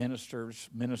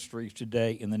ministries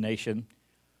today in the nation.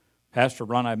 Pastor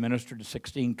Ron, I ministered to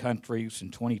 16 countries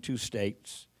and 22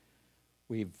 states.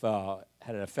 We've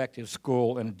had an effective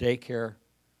school and a daycare,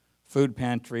 food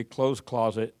pantry, clothes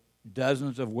closet,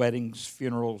 dozens of weddings,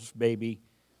 funerals, baby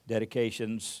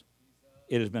dedications.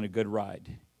 It has been a good ride.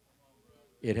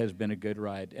 It has been a good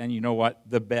ride. And you know what?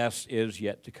 The best is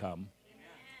yet to come.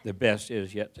 The best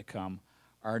is yet to come.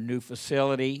 Our new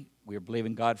facility, we're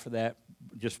believing God for that,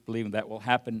 just believing that will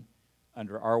happen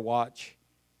under our watch.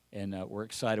 And we're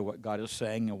excited what God is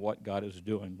saying and what God is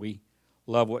doing. We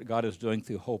love what God is doing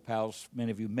through Hope House.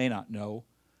 Many of you may not know,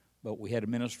 but we had a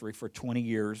ministry for 20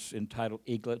 years entitled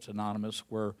Eaglets Anonymous,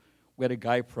 where we had a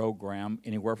guy program,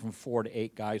 anywhere from 4 to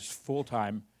 8 guys,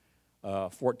 full-time,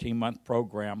 14-month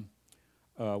program.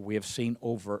 We have seen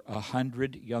over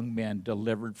 100 young men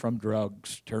delivered from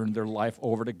drugs, turned their life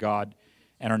over to God,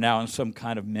 and are now in some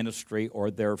kind of ministry,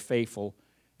 or they're faithful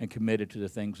and committed to the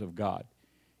things of God.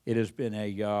 It has been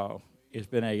a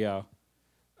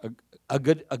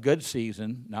good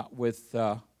season, not with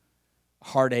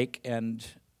heartache and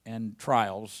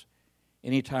trials.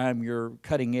 Anytime you're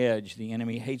cutting edge, the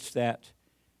enemy hates that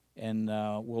and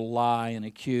will lie and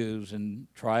accuse and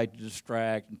try to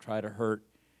distract and try to hurt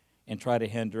and try to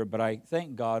hinder. But I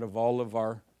thank God of all of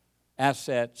our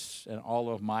assets and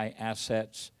all of my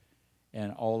assets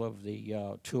and all of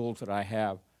the tools that I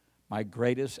have. My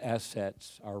greatest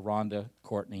assets are Rhonda,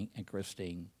 Courtney, and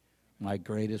Christine. My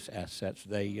greatest assets.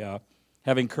 They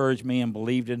have encouraged me and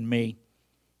believed in me.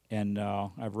 And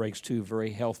I've raised 2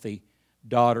 very healthy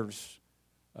daughters.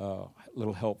 A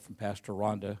little help from Pastor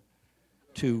Rhonda.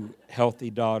 2 healthy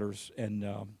daughters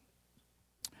and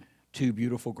 2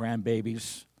 beautiful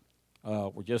grandbabies.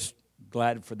 We're just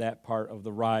glad for that part of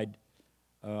the ride.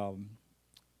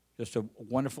 Just a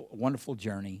wonderful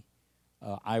journey.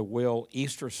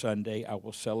 Easter Sunday, I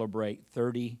will celebrate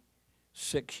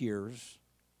 36 years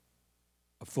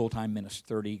of full-time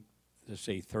ministry.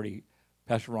 30,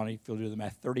 Pastor Ronnie, if you'll do the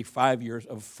math, 35 years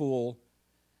of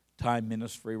full-time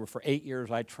ministry, where for 8 years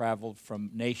I traveled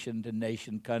from nation to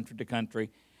nation, country to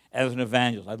country as an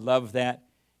evangelist. I love that.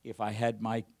 If I had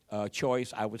my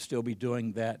choice, I would still be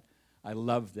doing that. I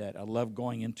love that. I love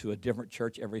going into a different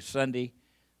church every Sunday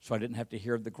so I didn't have to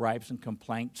hear the gripes and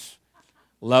complaints.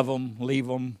 Love them, leave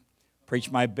them,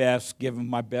 preach my best, give them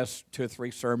my best 2 or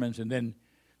 3 sermons, and then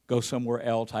go somewhere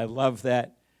else. I love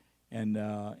that, and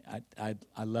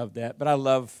I love that. But I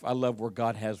love where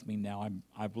God has me now.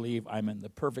 I believe I'm in the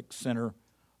perfect center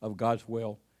of God's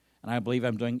will, and I believe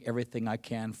I'm doing everything I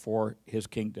can for His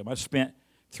kingdom. I spent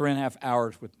 3.5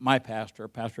 hours with my pastor,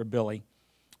 Pastor Billy,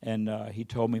 and he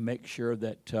told me make sure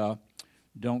that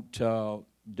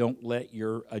don't let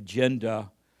your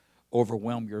agenda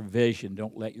overwhelm your vision.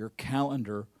 Don't let your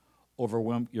calendar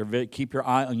overwhelm your vision. Keep your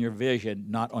eye on your vision,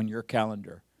 not on your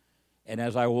calendar. And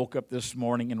as I woke up this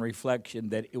morning in reflection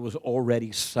that it was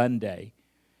already Sunday,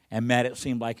 and Matt, it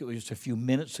seemed like it was just a few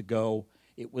minutes ago,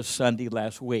 it was Sunday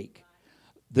last week.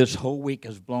 This whole week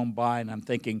has blown by, and I'm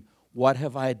thinking, what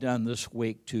have I done this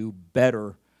week to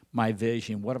better my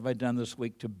vision? What have I done this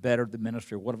week to better the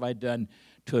ministry? What have I done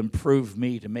to improve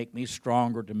me, to make me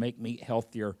stronger, to make me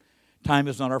healthier? Time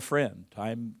is not our friend.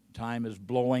 Time is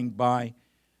blowing by.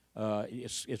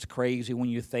 It's crazy when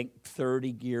you think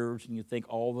 30 years and you think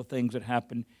all the things that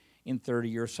happened in 30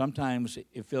 years. Sometimes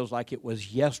it feels like it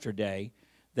was yesterday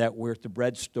that we're at the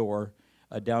bread store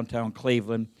downtown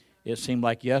Cleveland. It seemed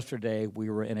like yesterday we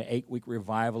were in an 8-week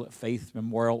revival at Faith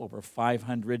Memorial, over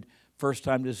 500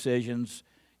 first-time decisions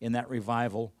in that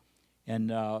revival.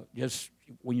 And just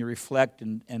when you reflect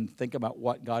and think about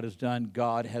what God has done,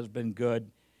 God has been good.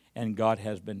 And God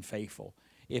has been faithful.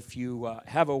 If you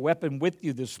have a weapon with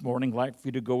you this morning, I'd like for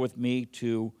you to go with me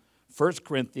to 1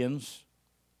 Corinthians,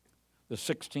 the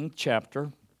 16th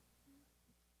chapter.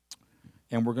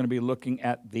 And we're going to be looking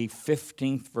at the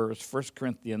 15th verse, 1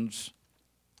 Corinthians,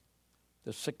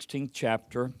 the 16th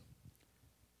chapter,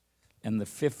 and the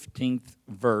 15th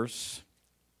verse.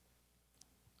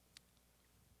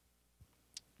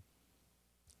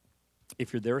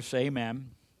 If you're there, say amen.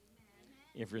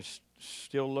 If you're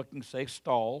still looking, say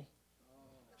stall.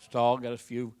 Stall, got a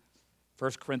few.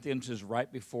 1 Corinthians is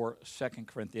right before 2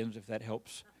 Corinthians, if that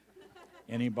helps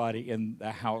anybody in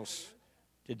the house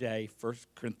today. 1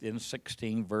 Corinthians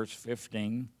 16, verse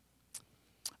 15.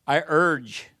 I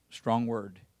urge, strong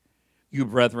word, you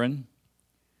brethren,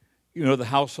 you know the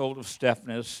household of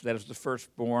Stephanus, that is the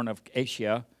firstborn of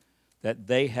Asia, that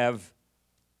they have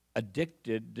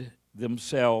addicted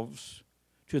themselves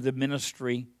to the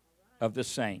ministry of the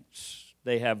saints.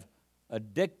 They have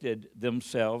addicted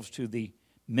themselves to the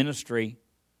ministry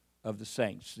of the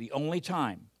saints. The only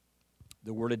time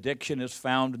The word addiction is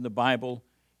found in the Bible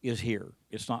is here.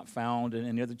 It's not found in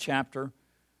any other chapter,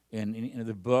 in any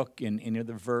other book, in any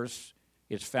other verse.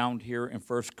 It's found here in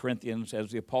 1 Corinthians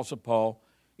as the Apostle Paul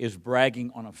is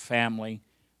bragging on a family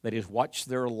that he's watched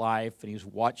their life and he's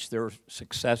watched their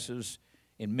successes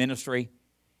in ministry.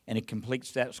 And he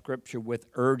completes that scripture with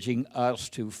urging us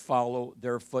to follow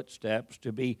their footsteps,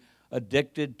 to be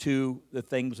addicted to the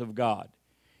things of God.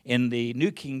 In the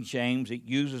New King James, it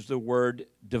uses the word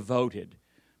devoted.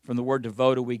 From the word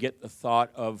devoted, we get the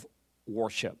thought of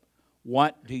worship.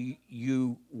 What do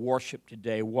you worship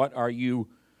today? What are you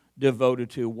devoted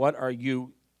to? What are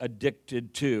you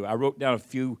addicted to? I wrote down a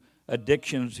few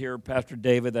addictions here, Pastor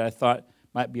David, that I thought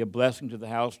might be a blessing to the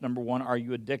house. Number one, are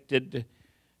you addicted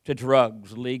to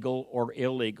drugs, legal or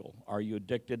illegal? Are you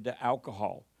addicted to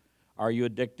alcohol? Are you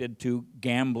addicted to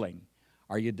gambling?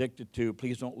 Are you addicted to,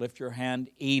 please don't lift your hand,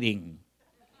 eating?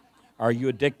 Are you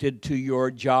addicted to your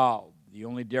job? The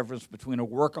only difference between a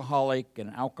workaholic and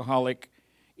an alcoholic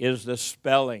is the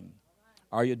spelling.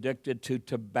 Are you addicted to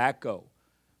tobacco?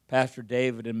 Pastor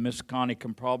David and Miss Connie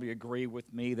can probably agree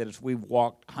with me that as we've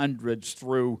walked hundreds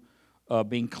through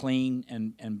being clean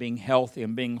and being healthy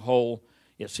and being whole,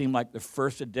 it seemed like the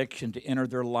first addiction to enter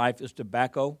their life is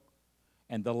tobacco,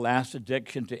 and the last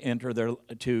addiction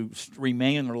to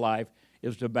remain in their life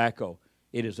is tobacco.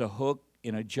 It is a hook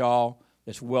in a jaw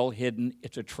that's well hidden.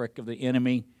 It's a trick of the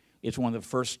enemy. It's one of the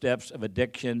first steps of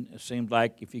addiction. It seems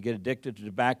like if you get addicted to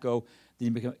tobacco,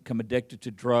 then you become addicted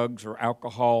to drugs or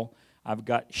alcohol. I've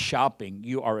got shopping.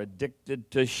 You are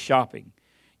addicted to shopping.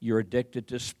 You're addicted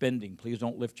to spending. Please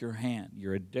don't lift your hand.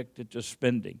 You're addicted to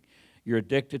spending. You're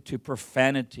addicted to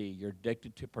profanity. You're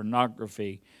addicted to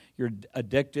pornography. You're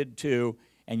addicted to,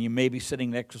 and you may be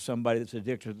sitting next to somebody that's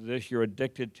addicted to this, you're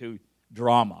addicted to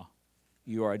drama.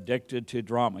 You are addicted to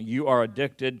drama. You are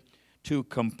addicted to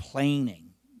complaining.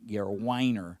 You're a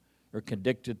whiner. You're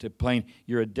addicted to complaining.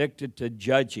 You're addicted to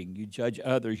judging. You judge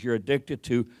others. You're addicted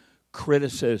to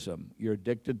criticism. You're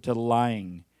addicted to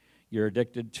lying. You're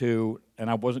addicted to, and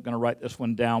I wasn't going to write this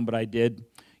one down, but I did.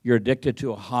 You're addicted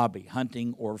to a hobby,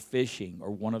 hunting or fishing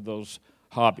or one of those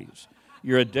hobbies.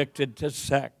 You're addicted to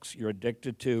sex. You're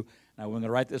addicted to, I wasn't going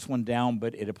to write this one down,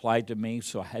 but it applied to me,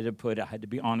 so I had to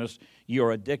be honest.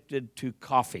 You're addicted to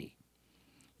coffee.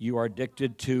 You are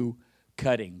addicted to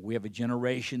cutting. We have a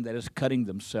generation that is cutting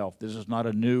themselves. This is not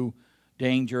a new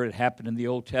danger. It happened in the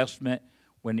Old Testament.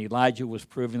 When Elijah was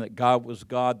proving that God was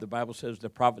God, the Bible says the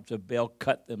prophets of Baal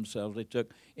cut themselves. They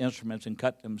took instruments and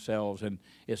cut themselves. And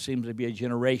it seems to be a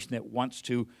generation that wants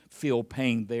to feel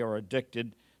pain. They are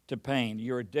addicted to pain.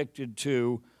 You're addicted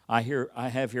to, I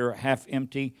have here half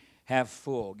empty, half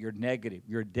full. You're negative.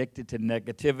 You're addicted to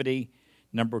negativity.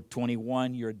 Number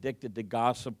 21, you're addicted to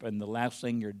gossip. And the last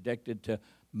thing, you're addicted to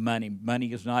money.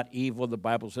 Money is not evil. The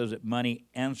Bible says that money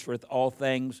answereth all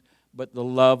things, but the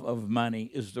love of money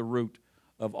is the root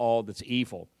of all that's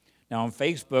evil. Now on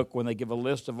Facebook, when they give a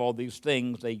list of all these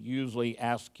things, they usually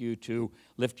ask you to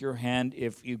lift your hand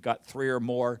if you've got 3 or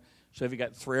more. So if you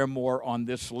got 3 or more on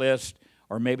this list,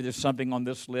 or maybe there's something on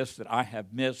this list that I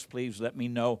have missed, please let me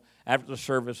know after the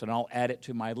service, and I'll add it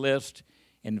to my list.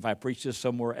 And if I preach this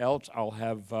somewhere else, I'll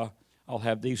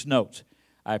have these notes.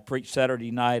 I preached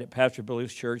Saturday night at Pastor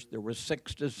Billy's church. There were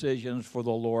 6 decisions for the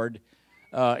Lord.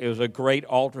 It was a great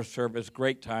altar service,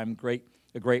 great time,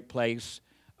 a great place.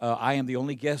 I am the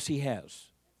only guest he has.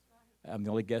 I'm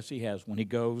the only guest he has. When he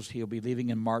goes, he'll be leaving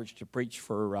in March to preach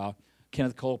for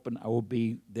Kenneth Copeland. I will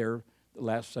be there the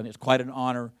last Sunday. It's quite an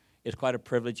honor. It's quite a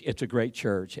privilege. It's a great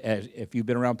church. If you've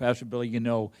been around Pastor Billy, you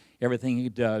know everything he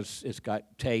does, it's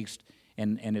got taste,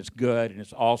 and it's good, and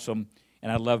it's awesome,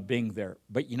 and I love being there.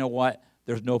 But you know what?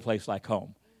 There's no place like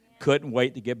home. Amen. Couldn't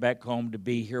wait to get back home to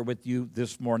be here with you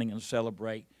this morning and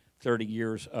celebrate 30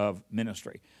 years of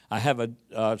ministry. I have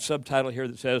a subtitle here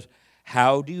that says,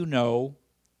 how do you know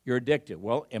you're addicted?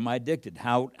 Well, am I addicted?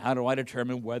 How do I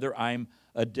determine whether I'm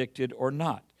addicted or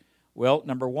not? Well,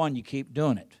 number one, you keep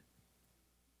doing it.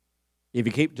 If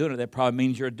you keep doing it, that probably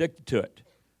means you're addicted to it.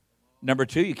 Number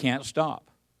two, you can't stop.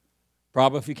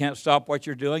 Probably if you can't stop what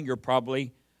you're doing, you're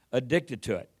probably addicted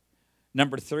to it.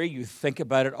 Number three, you think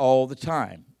about it all the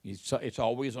time. It's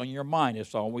always on your mind.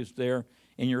 It's always there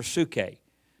in your suitcase.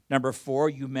 Number four,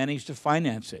 you manage to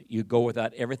finance it. You go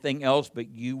without everything else, but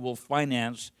you will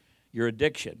finance your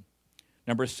addiction.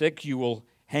 Number six, you will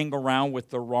hang around with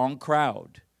the wrong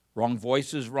crowd, wrong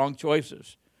voices, wrong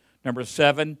choices. Number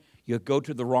seven, you go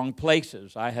to the wrong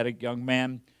places. I had a young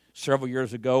man several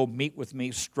years ago meet with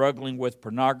me struggling with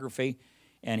pornography,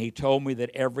 and he told me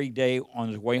that every day on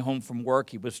his way home from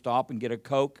work, he would stop and get a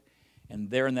Coke, and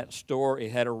there in that store,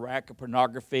 it had a rack of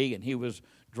pornography, and he was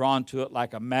drawn to it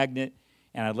like a magnet.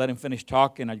 And I let him finish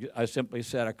talking. I simply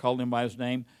said, I called him by his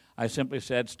name. I simply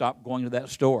said, stop going to that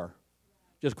store.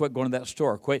 Just quit going to that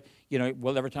store. Quit,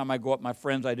 well, every time I go up, my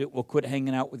friends, quit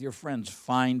hanging out with your friends.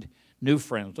 Find new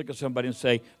friends. Look at somebody and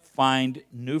say, find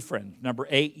new friends. Number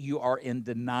 8, you are in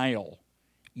denial.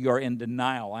 You are in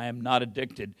denial. I am not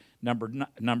addicted. Number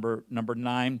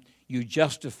 9, you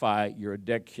justify your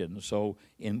addiction. So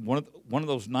in one of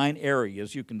those 9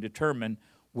 areas, you can determine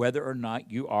whether or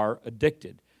not you are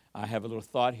addicted. I have a little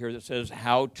thought here that says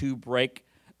how to break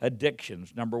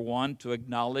addictions. Number 1, to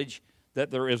acknowledge that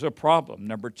there is a problem.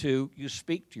 Number 2, you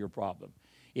speak to your problem.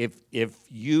 Let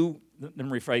me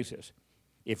rephrase this.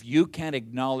 If you can't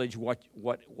acknowledge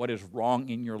what is wrong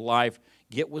in your life,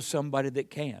 get with somebody that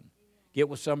can. Get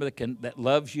with somebody that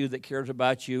loves you, that cares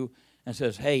about you, and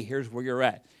says, hey, here's where you're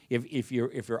at. If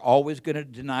you're always going to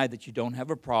deny that you don't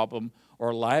have a problem,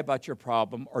 or lie about your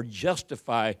problem, or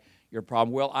justify your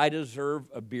problem, well, I deserve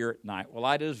a beer at night. Well,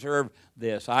 I deserve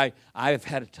this. I've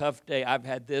had a tough day. I've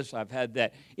had this. I've had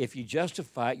that. If you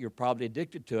justify it, you're probably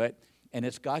addicted to it, and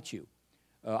it's got you.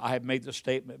 I have made the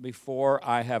statement before.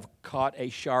 I have caught a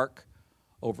shark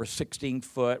over 16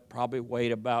 foot, probably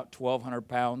weighed about 1,200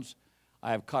 pounds.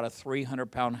 I have caught a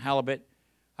 300-pound halibut.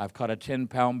 I've caught a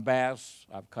 10-pound bass.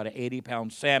 I've caught an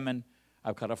 80-pound salmon.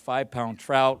 I've caught a 5-pound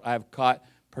trout. I've caught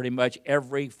pretty much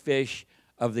every fish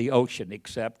of the ocean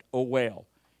except a whale.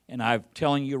 And I'm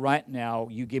telling you right now,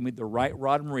 you give me the right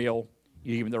rod and reel,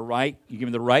 you give me the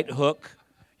right hook,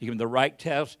 you give me the right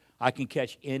test, I can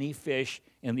catch any fish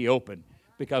in the open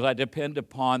because I depend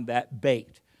upon that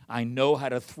bait. I know how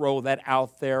to throw that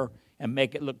out there and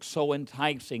make it look so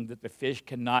enticing that the fish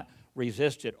cannot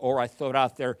resist it, or I throw it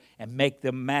out there and make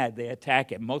them mad. They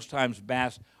attack it. Most times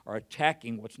bass are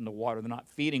attacking what's in the water. They're not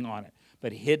feeding on it.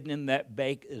 But hidden in that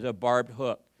bait is a barbed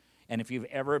hook. And if you've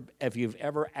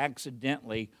ever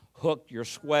accidentally hooked your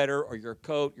sweater or your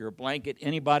coat, your blanket,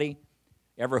 anybody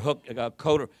ever hooked a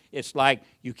coat? It's like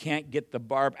you can't get the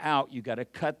barb out. You got to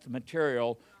cut the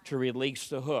material to release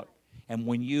the hook. And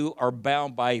when you are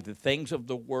bound by the things of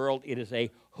the world, it is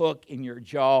a hook in your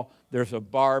jaw. There's a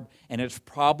barb, and it's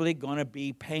probably going to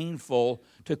be painful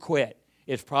to quit.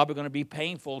 It's probably going to be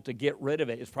painful to get rid of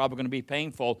it. It's probably going to be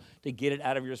painful to get it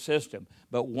out of your system.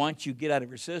 But once you get out of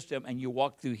your system and you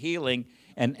walk through healing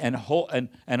and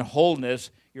wholeness,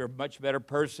 you're a much better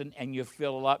person, and you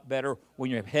feel a lot better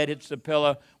when your head hits the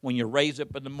pillow. When you raise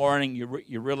up in the morning,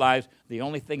 you realize the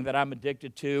only thing that I'm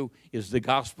addicted to is the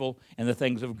gospel and the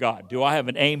things of God. Do I have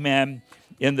an amen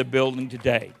in the building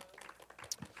today?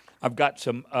 I've got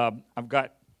some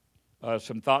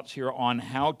thoughts here on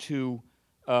how to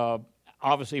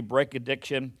obviously break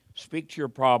addiction, speak to your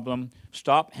problem,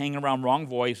 stop hanging around wrong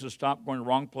voices, stop going to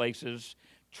wrong places,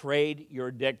 trade your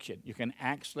addiction. You can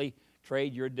actually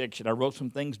trade your addiction. I wrote some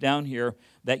things down here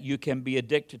that you can be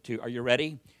addicted to. Are you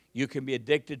ready? You can be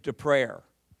addicted to prayer.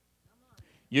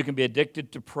 You can be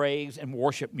addicted to praise and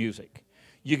worship music.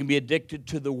 You can be addicted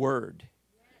to the Word.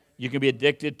 You can be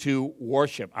addicted to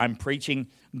worship. I'm preaching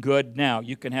good now.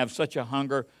 You can have such a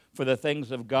hunger for the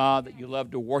things of God that you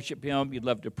love to worship Him, you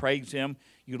love to praise Him,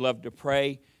 you love to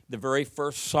pray. The very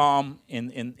first psalm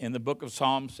in the book of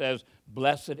Psalms says,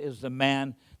 "Blessed is the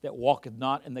man that walketh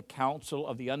not in the counsel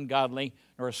of the ungodly,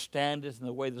 nor standeth in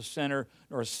the way of the sinner,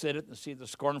 nor sitteth in the seat of the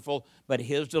scornful, but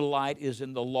his delight is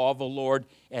in the law of the Lord,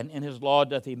 and in his law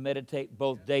doth he meditate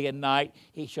both day and night.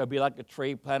 He shall be like a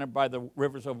tree planted by the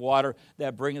rivers of water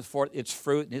that bringeth forth its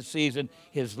fruit in his season.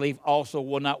 His leaf also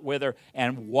will not wither,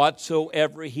 and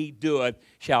whatsoever he doeth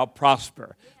shall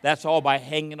prosper." That's all by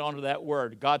hanging on to that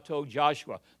word. God told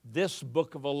Joshua, "This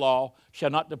book of the law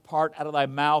shall not depart out of thy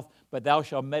mouth, but thou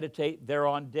shalt meditate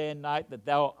thereon day and night, that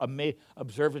thou may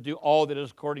observe to do all that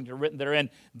is according to written therein.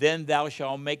 Then thou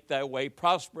shalt make thy way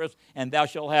prosperous, and thou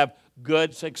shalt have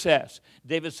good success."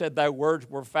 David said, "Thy words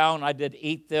were found, I did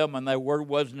eat them, and thy word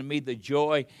was unto me the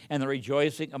joy and the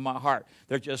rejoicing of my heart."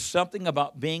 There's just something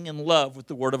about being in love with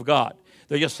the Word of God.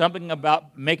 There's just something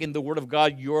about making the Word of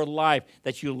God your life,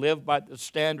 that you live by the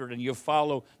standard and you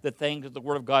follow the things that the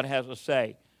Word of God has to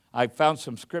say. I found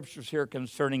some scriptures here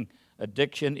concerning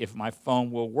addiction. If my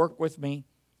phone will work with me,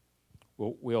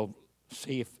 we'll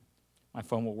see if my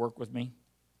phone will work with me.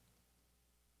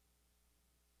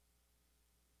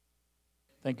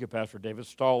 Thank you, Pastor David.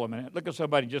 Stall a minute. Look at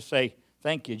somebody and just say,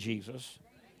 "Thank you, Jesus."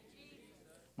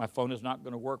 My phone is not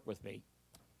going to work with me.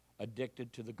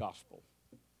 Addicted to the gospel.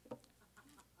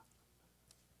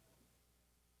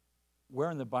 Where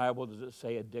in the Bible does it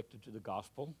say addicted to the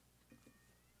gospel?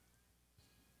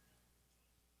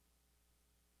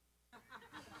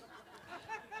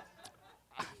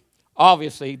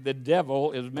 Obviously, the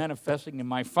devil is manifesting in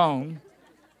my phone.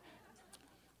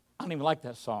 I don't even like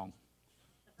that song.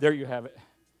 There you have it.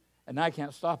 And now I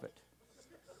can't stop it.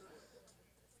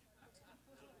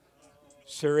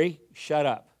 Siri, shut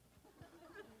up.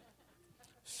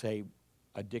 Say,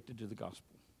 addicted to the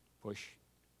gospel. Push.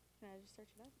 Can I just search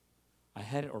it up? I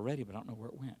had it already, but I don't know where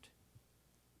it went.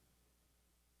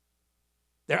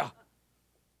 There.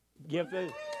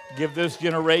 Give this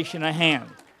generation a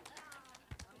hand.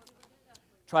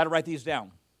 Try to write these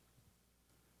down.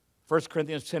 1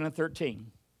 Corinthians 10 and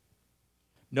 13.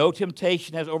 No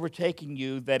temptation has overtaken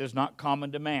you that is not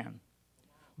common to man.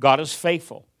 God is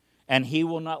faithful, and he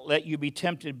will not let you be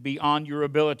tempted beyond your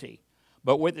ability.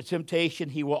 But with the temptation,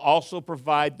 he will also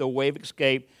provide the way of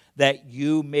escape that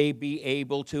you may be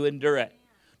able to endure it.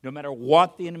 No matter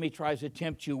what the enemy tries to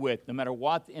tempt you with, no matter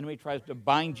what the enemy tries to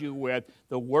bind you with,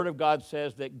 the Word of God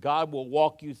says that God will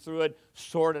walk you through it,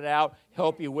 sort it out,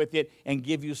 help you with it, and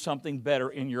give you something better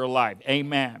in your life.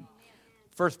 Amen.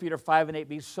 1 Peter 5 and 8,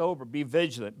 be sober, be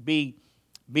vigilant, be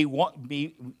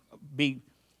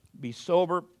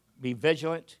sober, be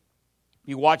vigilant,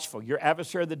 be watchful. Your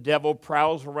adversary, the devil,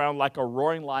 prowls around like a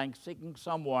roaring lion, seeking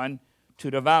someone to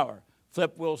devour.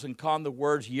 Flip Wilson conned the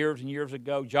words years and years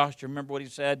ago. Josh, do you remember what he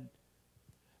said?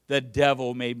 The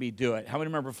devil made me do it. How many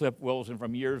remember Flip Wilson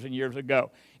from years and years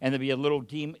ago? And there'd be a little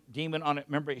demon on it.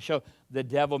 Remember, it showed the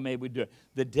devil made me do it.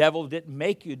 The devil didn't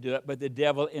make you do it, but the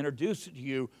devil introduced it to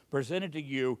you, presented to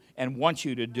you, and wants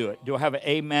you to do it. Do I have an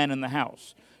amen in the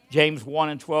house? James 1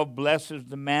 and 12, blessed is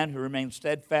the man who remains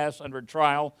steadfast under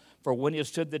trial, for when he has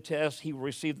stood the test, he will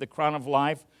receive the crown of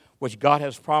life, which God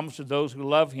has promised to those who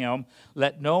love him.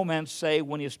 Let no man say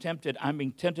when he is tempted, I'm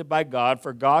being tempted by God,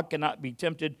 for God cannot be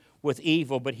tempted with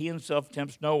evil, but he himself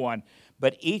tempts no one.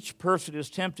 But each person is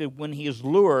tempted when he is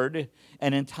lured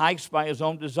and enticed by his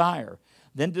own desire.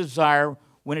 Then desire,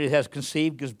 when it has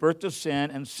conceived, gives birth to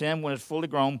sin, and sin, when it is fully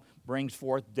grown, brings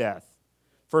forth death.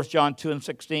 1 John 2 and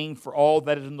 16, for all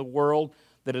that is in the world,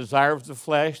 the desire of the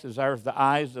flesh, the desire of the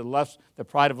eyes, the lust, the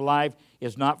pride of life,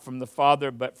 is not from the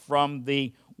Father, but from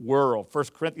the world. 1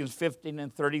 Corinthians 15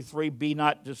 and 33, be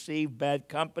not deceived, bad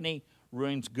company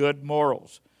ruins good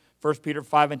morals. 1 Peter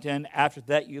 5 and 10, after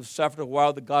that you've suffered a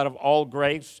while, the God of all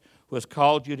grace, who has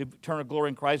called you to eternal glory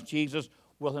in Christ Jesus,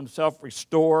 will himself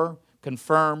restore,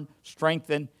 confirm,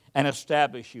 strengthen, and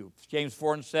establish you. James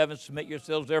 4 and 7, submit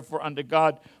yourselves therefore unto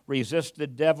God, resist the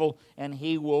devil, and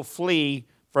he will flee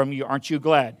from you. Aren't you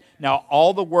glad? Now,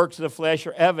 all the works of the flesh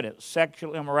are evident: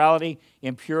 sexual immorality,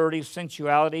 impurity,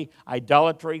 sensuality,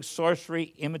 idolatry,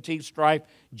 sorcery, enmity, strife,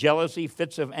 jealousy,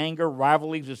 fits of anger,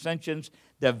 rivalries, dissensions,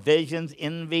 divisions,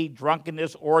 envy,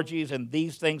 drunkenness, orgies, and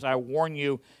these things I warn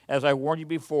you, as I warned you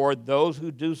before, those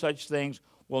who do such things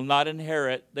will not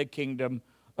inherit the kingdom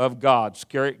of God.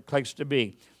 Scary place to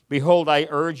be. Behold, I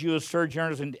urge you as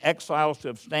sojourners and exiles to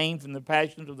abstain from the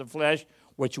passions of the flesh,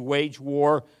 which wage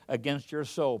war against your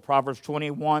soul. Proverbs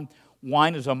 21,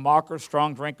 wine is a mocker,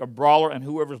 strong drink a brawler, and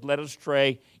whoever is led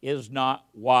astray is not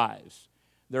wise.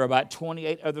 There are about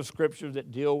 28 other scriptures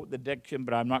that deal with addiction,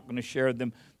 but I'm not going to share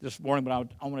them this morning. But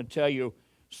I want to tell you,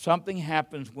 something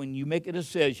happens when you make a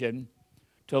decision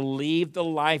to leave the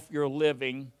life you're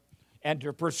living and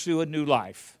to pursue a new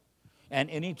life. And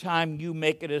anytime you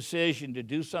make a decision to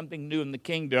do something new in the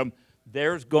kingdom,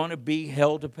 there's going to be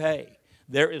hell to pay.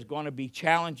 There is going to be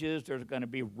challenges. There's going to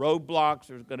be roadblocks.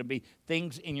 There's going to be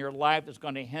things in your life that's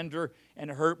going to hinder and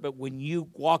hurt. But when you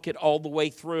walk it all the way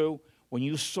through, when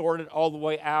you sort it all the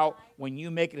way out, when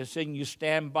you make a decision, you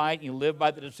stand by it, and you live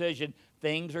by the decision,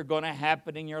 things are going to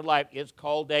happen in your life. It's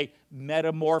called a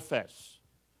metamorphosis.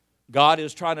 God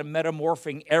is trying to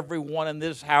metamorphing everyone in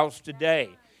this house today.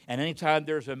 And anytime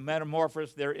there's a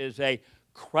metamorphosis, there is a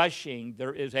crushing,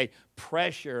 there is a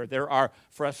pressure, there are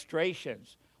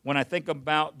frustrations. When I think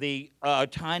about the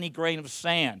tiny grain of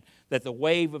sand, that the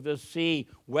wave of the sea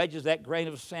wedges that grain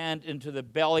of sand into the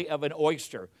belly of an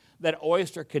oyster, that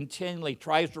oyster continually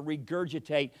tries to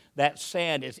regurgitate that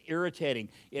sand. It's irritating.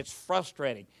 It's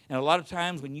frustrating. And a lot of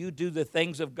times when you do the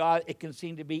things of God, it can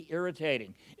seem to be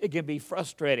irritating. It can be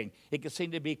frustrating. It can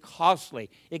seem to be costly.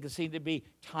 It can seem to be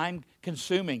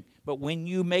time-consuming. But when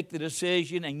you make the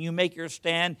decision and you make your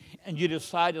stand and you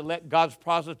decide to let God's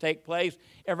process take place,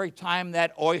 every time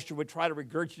that oyster would try to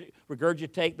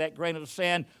regurgitate that grain of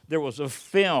sand, there was a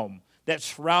film that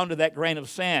surrounded that grain of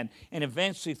sand. And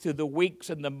eventually, through the weeks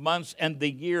and the months and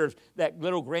the years, that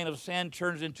little grain of sand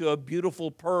turns into a beautiful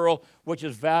pearl, which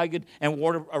is valued and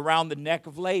worn around the neck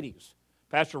of ladies.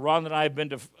 Pastor Ron and I have been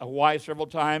to Hawaii several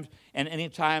times, and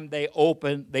anytime they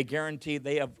open, they guarantee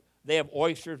they have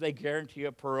oysters, they guarantee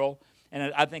a pearl.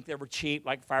 And I think they were cheap,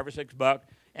 like $5 or $6.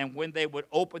 And when they would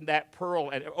open that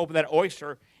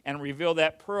oyster and reveal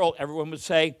that pearl, everyone would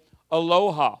say,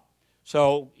 aloha.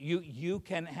 So you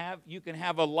can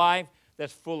have a life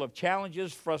that's full of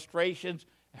challenges, frustrations,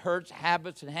 hurts,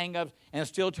 habits, and hang-ups, and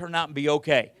still turn out and be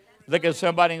okay. Look at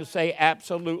somebody and say,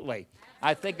 absolutely.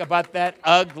 I think about that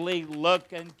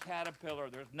ugly-looking caterpillar.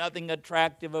 There's nothing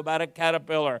attractive about a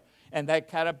caterpillar. And that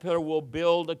caterpillar will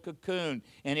build a cocoon,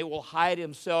 and it will hide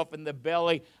himself in the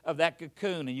belly of that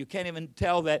cocoon. And you can't even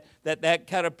tell that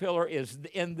caterpillar is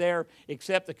in there,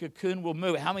 except the cocoon will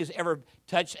move. How many has ever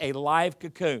touched a live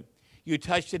cocoon? You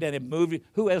touched it and it moved.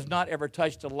 Who has not ever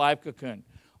touched a live cocoon?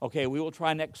 Okay, we will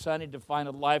try next Sunday to find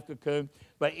a live cocoon.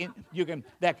 But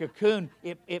that cocoon,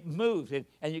 it moves,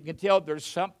 and you can tell there's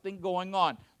something going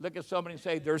on. Look at somebody and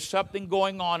say, there's something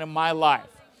going on in my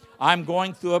life. I'm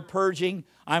going through a purging.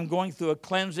 I'm going through a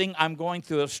cleansing. I'm going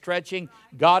through a stretching.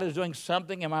 God is doing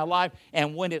something in my life.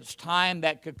 And when it's time,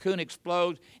 that cocoon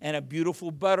explodes and a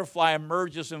beautiful butterfly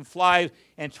emerges and flies.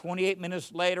 And 28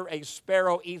 minutes later, a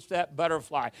sparrow eats that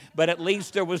butterfly. But at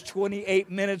least there was 28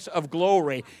 minutes of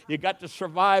glory. You got to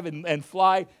survive and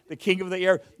fly the king of the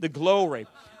air, the glory.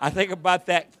 I think about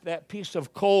that piece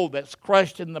of coal that's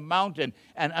crushed in the mountain,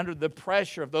 and under the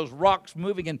pressure of those rocks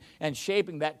moving and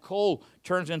shaping, that coal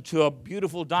turns into a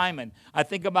beautiful diamond. I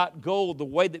think about gold, the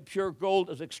way that pure gold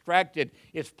is extracted.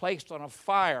 It's placed on a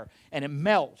fire, and it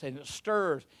melts, and it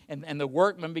stirs, and the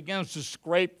workman begins to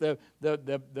scrape the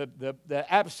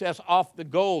abscess off the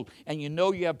gold. And you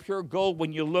know you have pure gold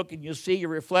when you look and you see your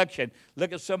reflection.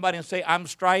 Look at somebody and say, I'm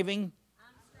striving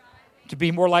to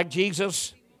be more like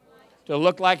Jesus. To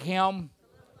look like Him,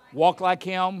 walk like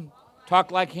Him,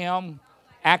 talk like Him,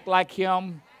 act like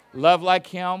Him, love like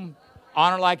Him,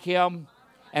 honor like Him,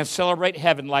 and celebrate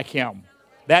heaven like Him.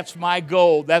 That's my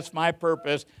goal. That's my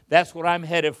purpose. That's what I'm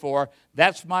headed for.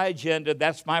 That's my agenda.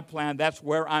 That's my plan. That's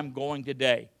where I'm going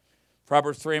today.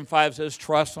 Proverbs 3:5 says,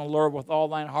 trust in the Lord with all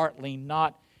thine heart. Lean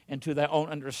not into thy own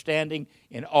understanding.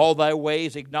 In all thy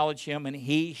ways acknowledge Him, and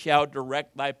He shall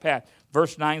direct thy path.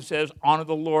 Verse 9 says, honor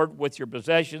the Lord with your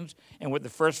possessions and with the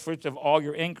first fruits of all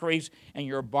your increase, and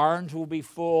your barns will be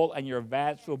full and your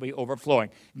vats will be overflowing.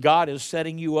 God is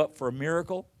setting you up for a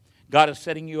miracle. God is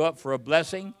setting you up for a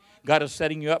blessing. God is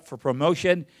setting you up for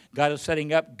promotion. God is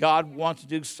setting up. God wants to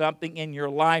do something in your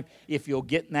life if you'll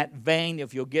get in that vein,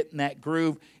 if you'll get in that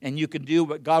groove, and you can do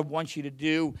what God wants you to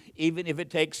do, even if it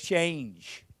takes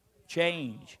change.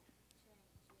 Change.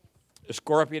 The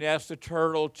scorpion asked the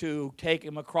turtle to take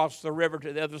him across the river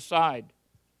to the other side.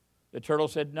 The turtle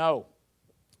said, no.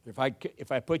 If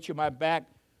I put you on my back,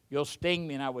 you'll sting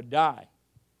me and I would die.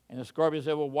 And the scorpion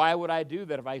said, well, why would I do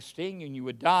that? If I sting you and you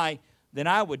would die, then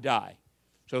I would die.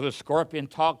 So the scorpion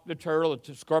talked to the turtle.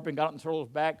 The scorpion got on the turtle's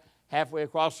back halfway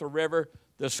across the river.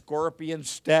 The scorpion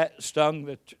stung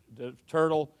the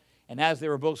turtle. And as they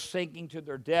were both sinking to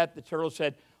their death, the turtle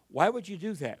said, why would you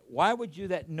do that? Why would you do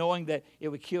that knowing that it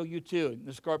would kill you too? And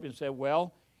the scorpion said,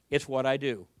 well, it's what I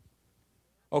do.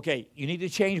 Okay, you need to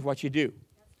change what you do.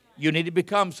 You need to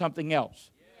become something else.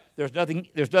 There's nothing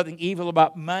evil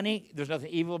about money. There's nothing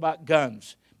evil about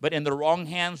guns. But in the wrong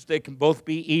hands, they can both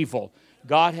be evil.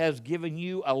 God has given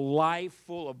you a life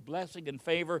full of blessing and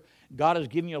favor. God has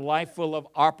given you a life full of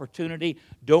opportunity.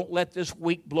 Don't let this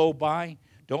week blow by.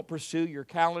 Don't pursue your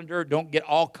calendar. Don't get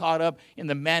all caught up in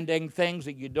the mundane things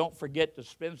that you don't forget to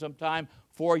spend some time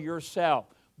for yourself,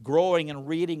 growing and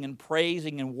reading and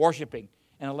praising and worshiping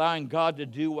and allowing God to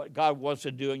do what God wants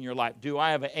to do in your life. Do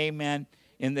I have an amen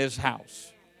in this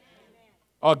house?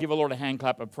 I'll give the Lord a hand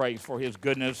clap of praise for His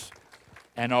goodness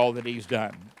and all that He's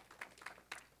done.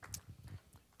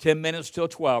 10 minutes till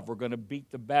 12. We're going to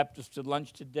beat the Baptists to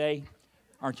lunch today.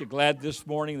 Aren't you glad this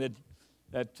morning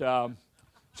that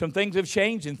some things have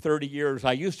changed in 30 years?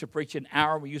 I used to preach an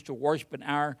hour. We used to worship an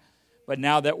hour. But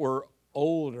now that we're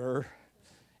older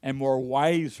and more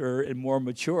wiser and more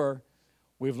mature,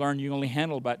 we've learned you only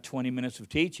handle about 20 minutes of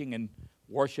teaching, and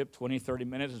worship 20, 30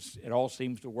 minutes. It all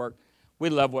seems to work. We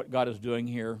love what God is doing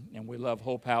here, and we love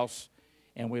Hope House,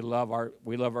 and we love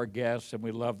our guests, and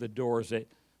we love the doors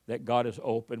that God has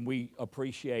opened. We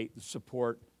appreciate the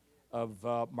support of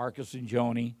Marcus and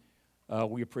Joni.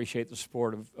 We appreciate the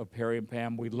support of Perry and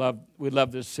Pam. We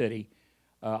love this city.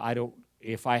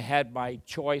 If I had my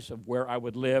choice of where I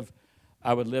would live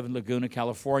in Laguna,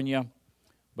 California,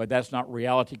 but that's not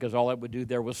reality because all I would do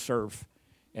there was surf.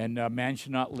 And man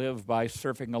should not live by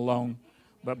surfing alone,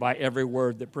 but by every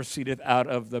word that proceedeth out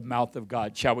of the mouth of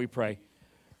God. Shall we pray?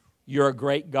 You're a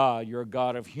great God. You're a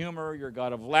God of humor. You're a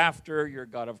God of laughter. You're a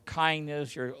God of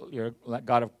kindness. You're a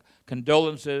God of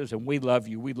condolences, and we love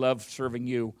you. We love serving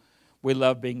you. We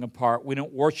love being a part. We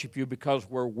don't worship you because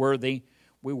we're worthy.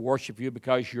 We worship you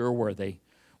because you're worthy.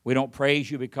 We don't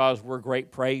praise you because we're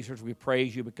great praisers. We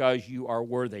praise you because you are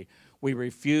worthy. We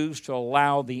refuse to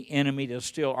allow the enemy to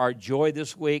steal our joy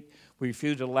this week. We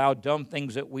refuse to allow dumb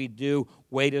things that we do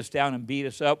weight us down and beat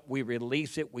us up. We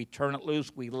release it. We turn it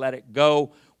loose. We let it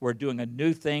go. We're doing a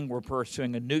new thing. We're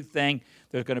pursuing a new thing.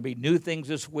 There's going to be new things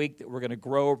this week that we're going to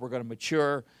grow. We're going to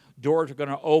mature. Doors are going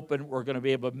to open. We're going to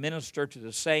be able to minister to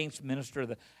the saints, minister to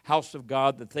the house of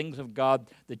God, the things of God,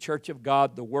 the church of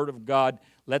God, the word of God.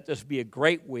 Let this be a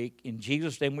great week. In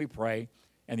Jesus' name we pray.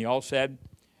 And they all said,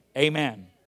 amen.